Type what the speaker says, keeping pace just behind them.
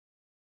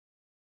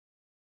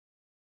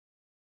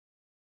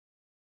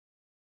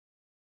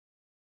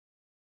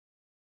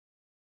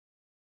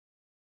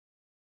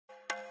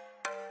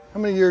How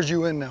many years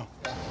you in now?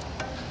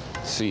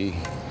 See,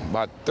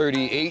 about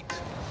 38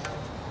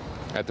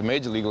 at the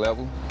major league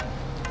level,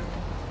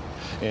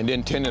 and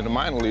then 10 in the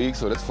minor league,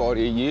 so that's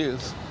 48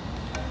 years.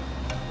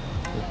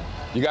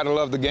 You gotta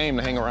love the game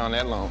to hang around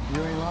that long.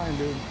 You ain't lying,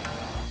 dude.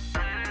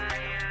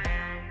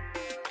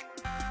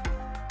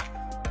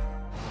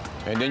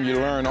 And then you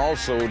learn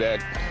also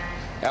that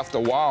after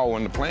a while,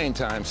 when the playing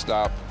time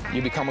stopped,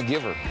 you become a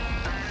giver.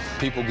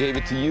 People gave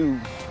it to you,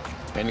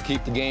 and to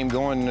keep the game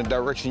going in the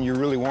direction you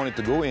really want it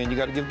to go in, you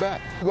gotta give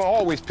back. You're gonna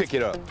always pick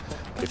it up.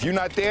 If you're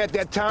not there at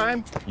that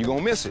time, you're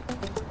gonna miss it.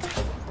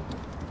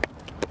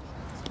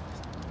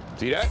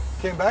 See that?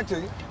 Came back to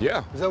you.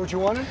 Yeah. Is that what you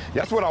wanted?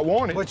 That's what I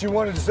wanted. But you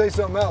wanted to say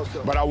something else,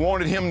 though. But I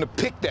wanted him to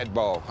pick that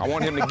ball. I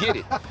wanted him to get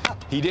it.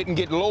 He didn't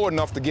get low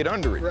enough to get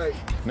under it. Right.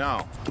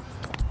 Now,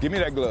 give me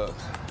that glove.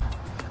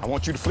 I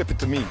want you to flip it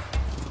to me.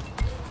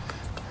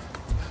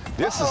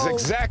 This is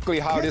exactly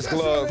how this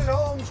glove. Get this one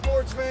at home,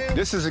 sports fan.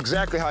 This is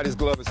exactly how this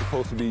glove is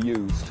supposed to be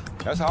used.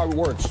 That's how it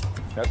works.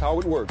 That's how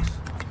it works.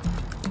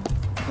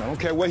 I don't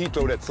care where he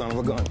throw that son of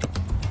a gun.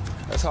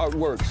 That's how it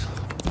works.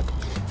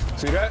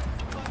 See that?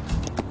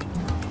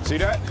 See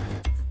that?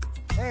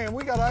 Man,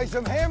 we gotta ice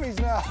some hammies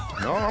now.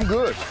 No, I'm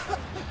good.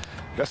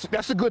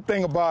 That's the good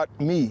thing about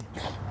me.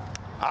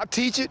 I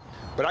teach it,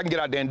 but I can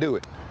get out there and do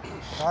it.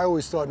 I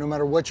always thought no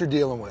matter what you're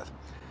dealing with,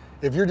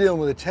 if you're dealing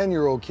with a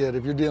 10-year-old kid,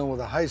 if you're dealing with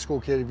a high school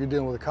kid, if you're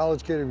dealing with a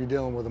college kid, if you're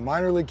dealing with a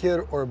minor league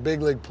kid or a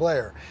big league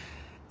player,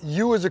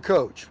 you as a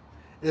coach,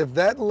 if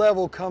that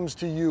level comes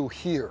to you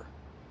here,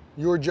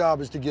 your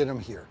job is to get them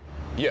here.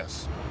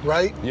 Yes.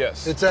 Right?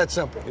 Yes. It's that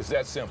simple. It's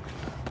that simple.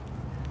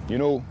 You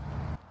know,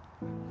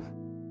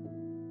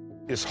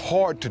 it's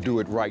hard to do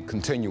it right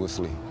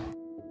continuously.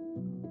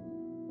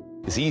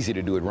 It's easy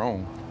to do it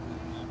wrong,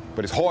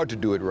 but it's hard to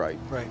do it right.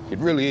 Right. It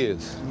really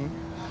is. Mm-hmm.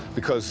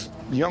 Because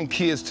young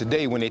kids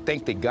today, when they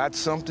think they got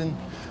something,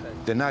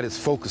 they're not as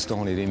focused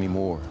on it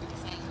anymore.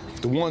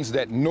 The ones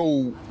that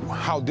know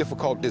how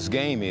difficult this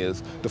game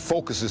is, the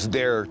focus is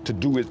there to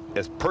do it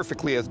as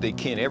perfectly as they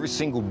can every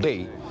single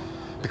day,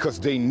 because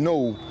they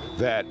know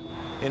that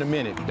in a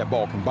minute, that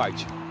ball can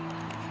bite you.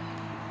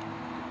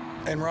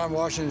 And Ron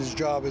Washington's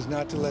job is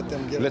not to let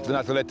them get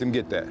Not to let them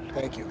get that.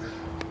 Thank you.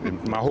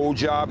 My whole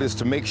job is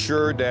to make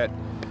sure that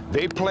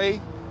they play.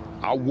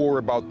 I worry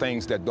about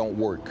things that don't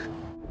work.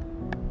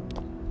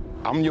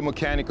 I'm your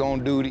mechanic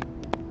on duty.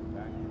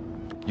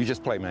 You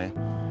just play, man.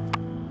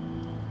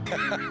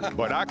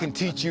 But I can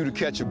teach you to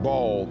catch a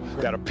ball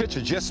that a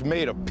pitcher just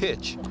made a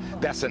pitch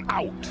that's an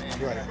out.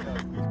 Right.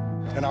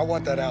 And I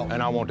want that out.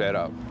 And I want that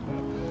out.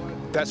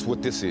 That's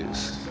what this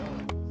is.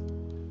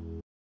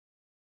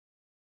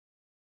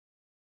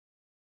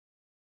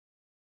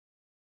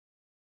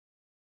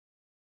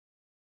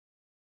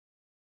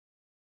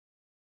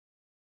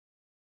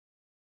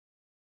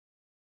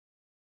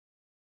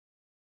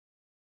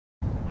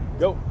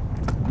 Go.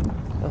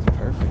 That's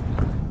perfect.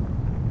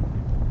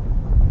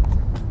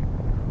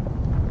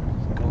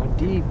 Going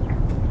deep.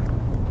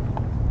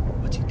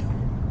 What's he doing?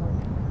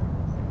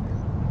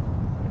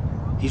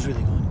 He's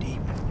really going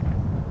deep.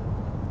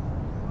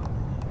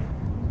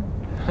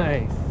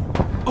 Nice.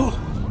 Oh!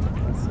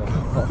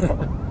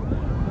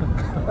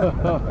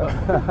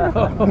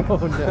 Oh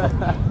no.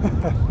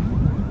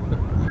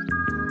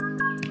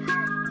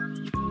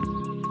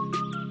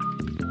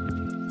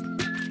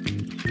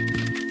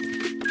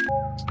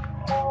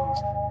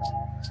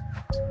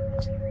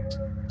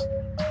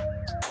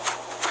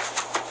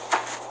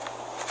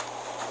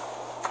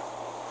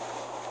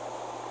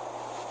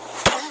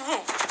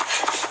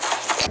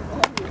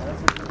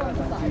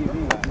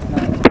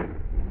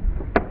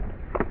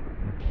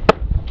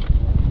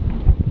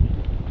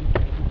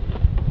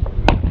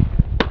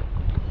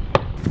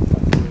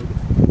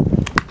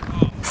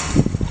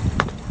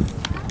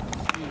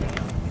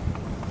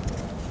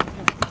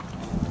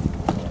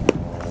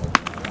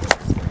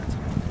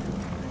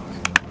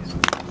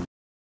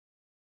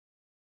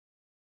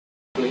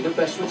 The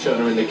best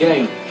returner in the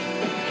game.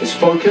 His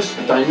focus,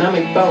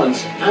 dynamic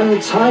balance,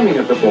 and timing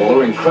of the ball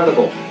are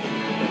incredible.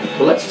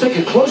 But let's take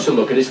a closer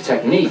look at his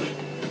technique.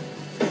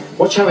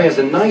 Watch how he has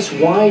a nice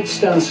wide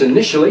stance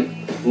initially,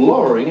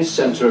 lowering his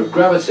center of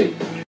gravity.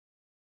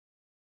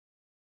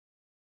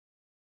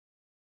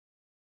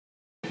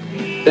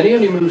 Then he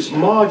only moves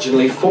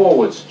marginally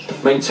forwards,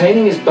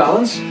 maintaining his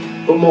balance,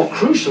 but more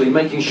crucially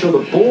making sure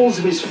the balls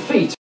of his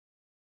feet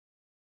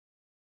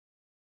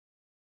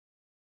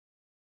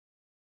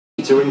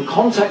are in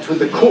contact with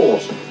the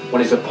court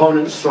when his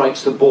opponent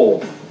strikes the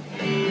ball.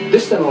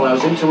 This then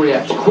allows him to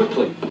react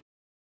quickly.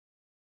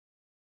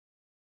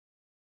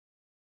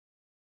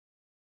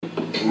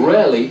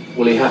 Rarely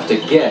will he have to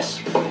guess.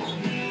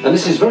 And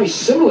this is very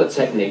similar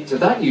technique to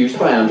that used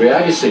by Andre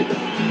Agassi,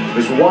 who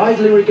is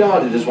widely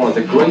regarded as one of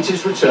the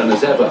greatest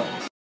returners ever.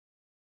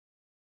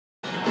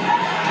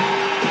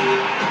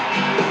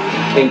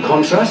 In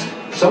contrast,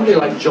 somebody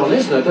like John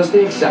Isner does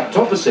the exact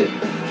opposite,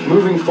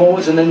 moving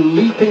forwards and then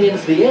leaping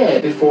into the air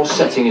before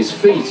setting his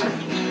feet.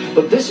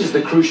 But this is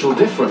the crucial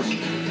difference. Look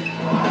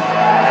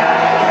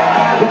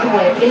at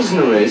where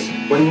Isner is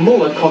when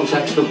Muller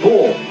contacts the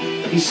ball.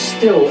 He's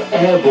still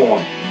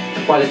airborne.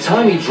 By the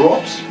time he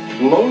drops,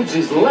 loads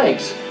his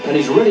legs, and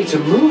is ready to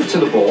move to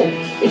the ball,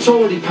 it's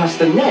already past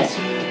the net,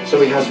 so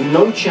he has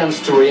no chance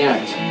to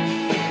react.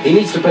 He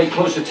needs to pay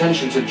close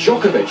attention to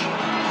Djokovic,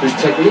 whose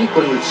technique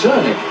when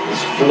returning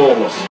is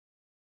flawless.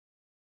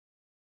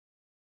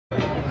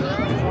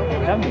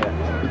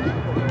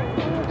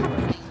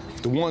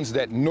 The ones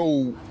that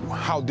know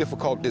how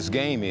difficult this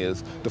game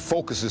is, the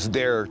focus is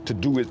there to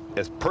do it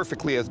as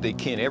perfectly as they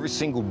can every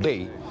single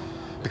day,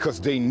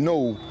 because they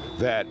know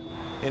that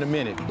in a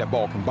minute that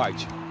ball can bite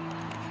you.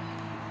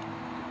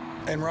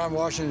 And Ron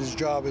Washington's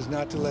job is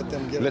not to let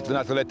them get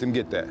Not to let them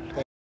get that.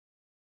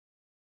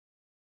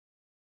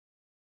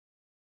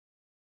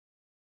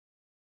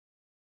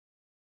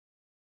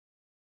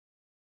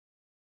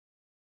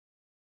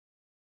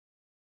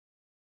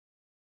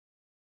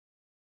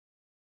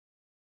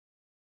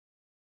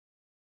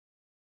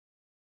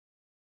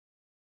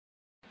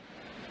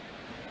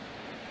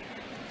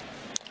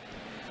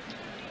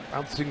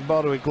 Bouncing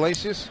ball to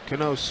Iglesias.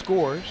 Cano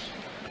scores.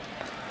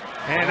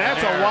 And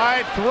that's a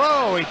wide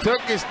throw. He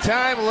took his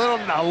time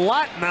a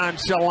lot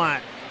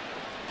nonchalant.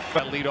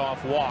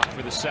 Lead-off walk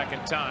for the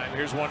second time.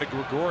 Here's one to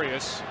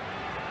Gregorius.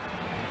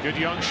 Good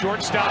young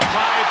shortstop.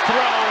 High throw,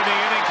 and the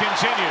inning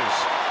continues.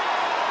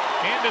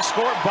 And to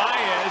score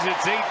Baez,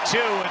 it's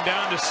 8-2, and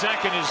down to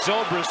second is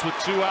Zobrist with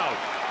 2 out.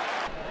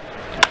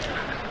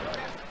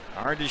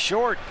 Hard to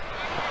short.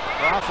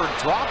 Crawford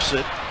drops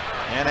it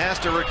and has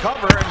to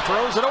recover and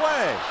throws it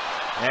away.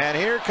 And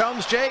here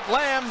comes Jake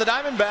Lamb. The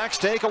Diamondbacks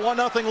take a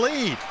 1-0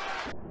 lead.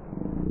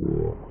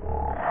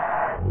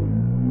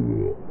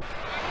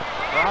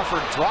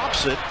 Crawford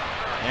drops it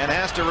and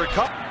has to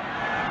recover.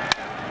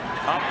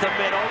 Up the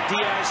middle,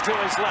 Diaz to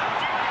his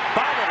left.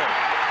 Bobbled it.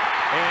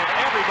 And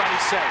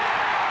everybody's safe.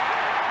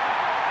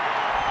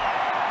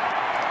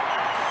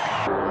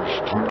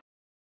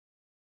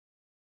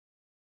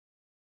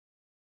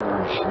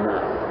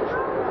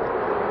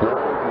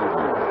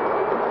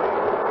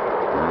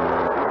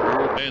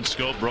 And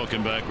Scope,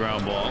 broken back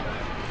ground ball.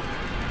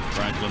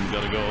 Franklin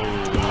got to go.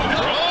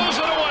 Throws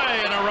it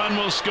away, and a run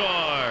will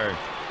score.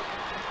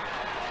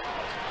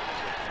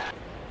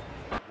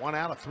 1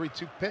 out, a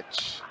 3-2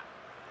 pitch.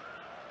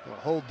 Will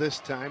hold this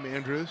time,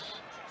 Andrews.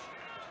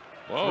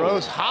 Whoa.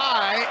 Throws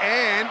high,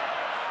 and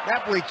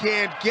Napoli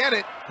can't get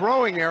it.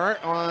 Throwing error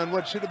on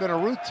what should have been a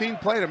routine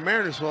play. The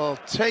Mariners will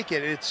take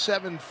it. It's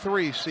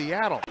 7-3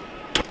 Seattle.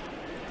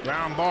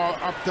 Ground ball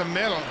up the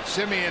middle.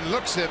 Simeon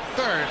looks at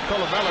third.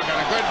 Colabello got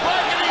a good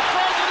break, and he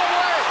throws it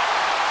away.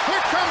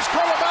 Here comes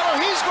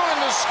Colabello. He's going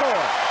to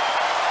score.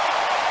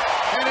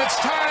 And it's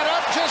tied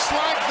up just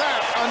like that.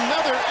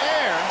 Another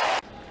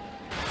error.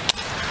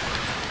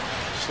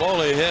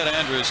 Slowly hit.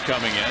 Andrews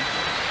coming in.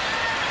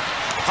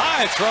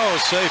 High throw,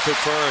 safe at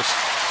first.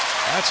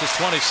 That's his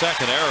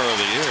 22nd error of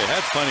the year. He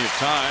had plenty of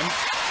time.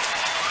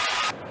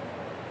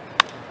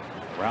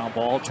 Ground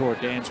ball toward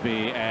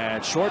Dansby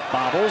and short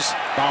bobbles.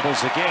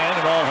 Bobbles again,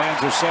 and all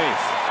hands are safe.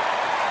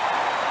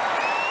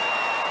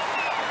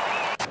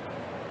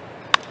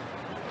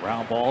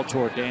 Ground ball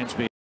toward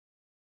Dansby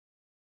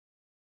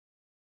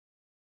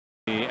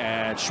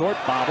and short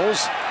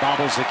bobbles.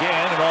 Bobbles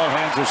again, and all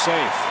hands are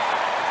safe.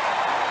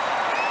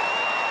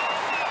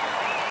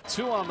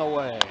 2 on the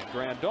way.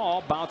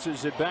 Grandal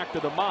bounces it back to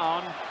the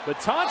mound.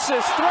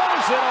 Betances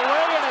throws it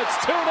away, and it's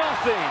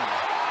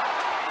 2-0.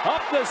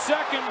 Up the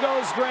second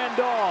goes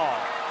Grandal.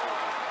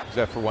 Is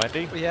that for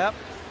Wendy? Yep.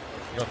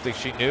 You don't think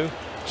she knew?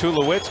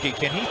 Tulowitzki,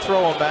 can he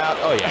throw him out?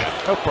 Oh yeah,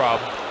 no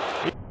problem.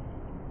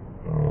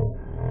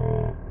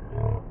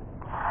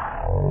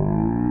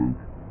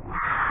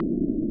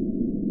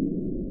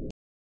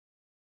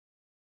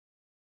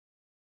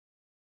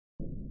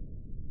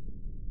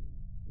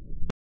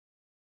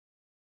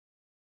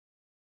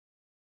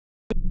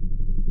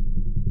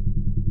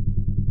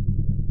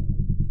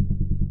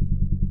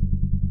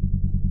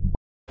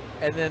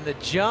 And then the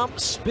jump,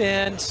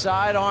 spin,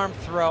 sidearm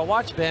throw.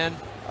 Watch Ben.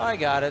 I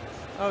got it.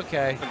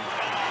 Okay.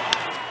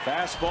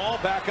 Fastball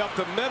back up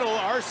the middle.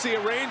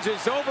 Arcia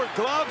arranges over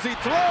gloves. He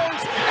throws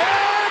and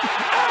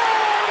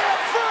out at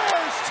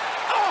first.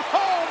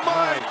 Oh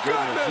my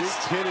goodness!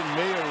 You kidding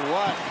me or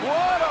what?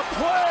 What a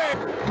play!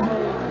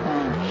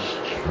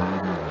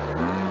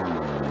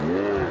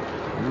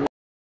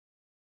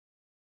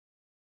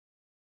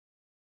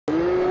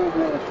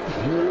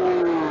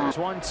 It's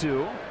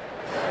 1-2.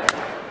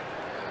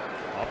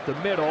 Up the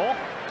middle,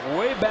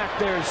 way back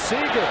there,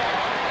 Seager.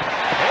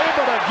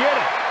 Able to get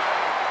it.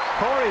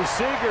 Corey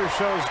Seager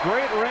shows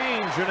great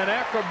range in an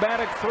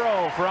acrobatic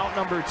throw for out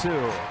number 2.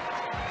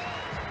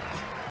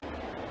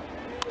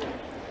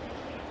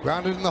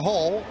 Grounded in the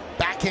hole,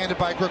 backhanded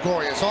by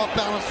Gregorius. Off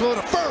balance throw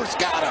to first,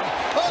 got him.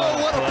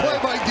 Oh, what a play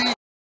by D.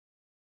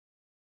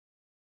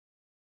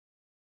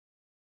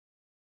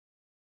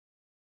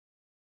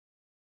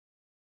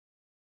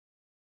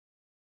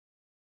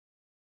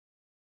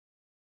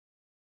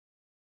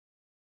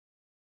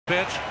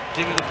 Pitch,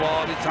 give me the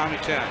ball anytime you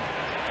can.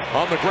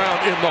 On the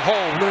ground in the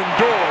hole,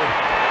 Lindor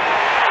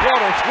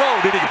Deep-water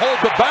throw. Did he hold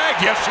the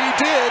bag? Yes, he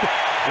did.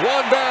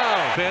 One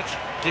down. Pitch.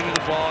 Give me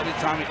the ball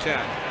anytime you can.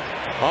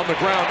 On the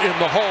ground in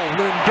the hole.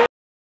 Lindor.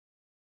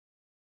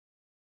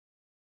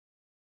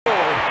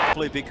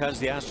 Because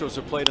the Astros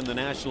have played in the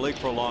National League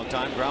for a long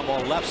time. Ground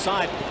ball left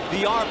side.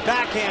 VR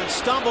backhand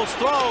stumbles,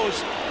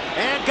 throws,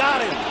 and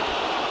got him.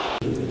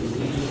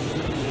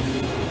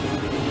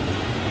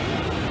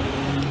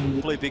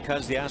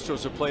 Because the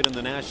Astros have played in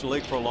the National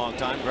League for a long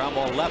time. Ground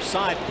ball left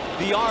side.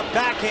 VR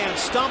backhand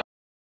stumbles,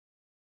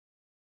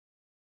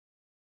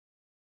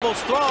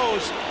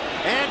 throws,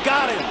 and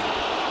got him.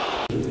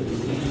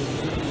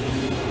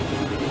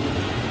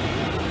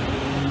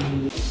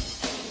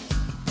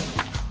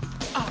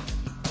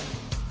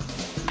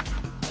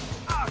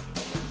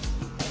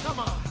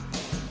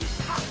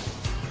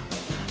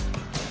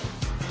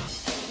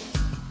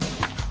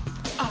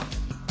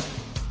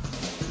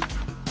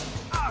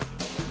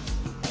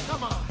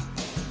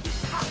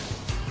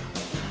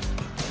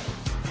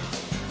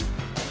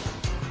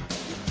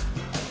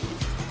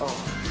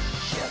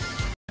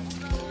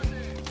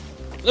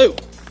 Lou,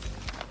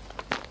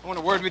 I want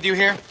a word with you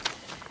here.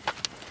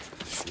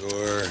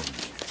 Sure.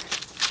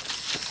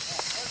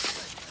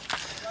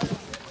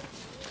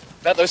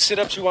 About those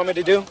sit-ups you want me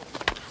to do?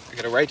 I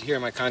got it right here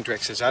in my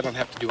contract. Says I don't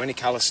have to do any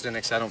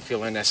calisthenics. I don't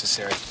feel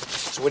unnecessary.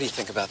 So what do you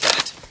think about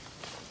that?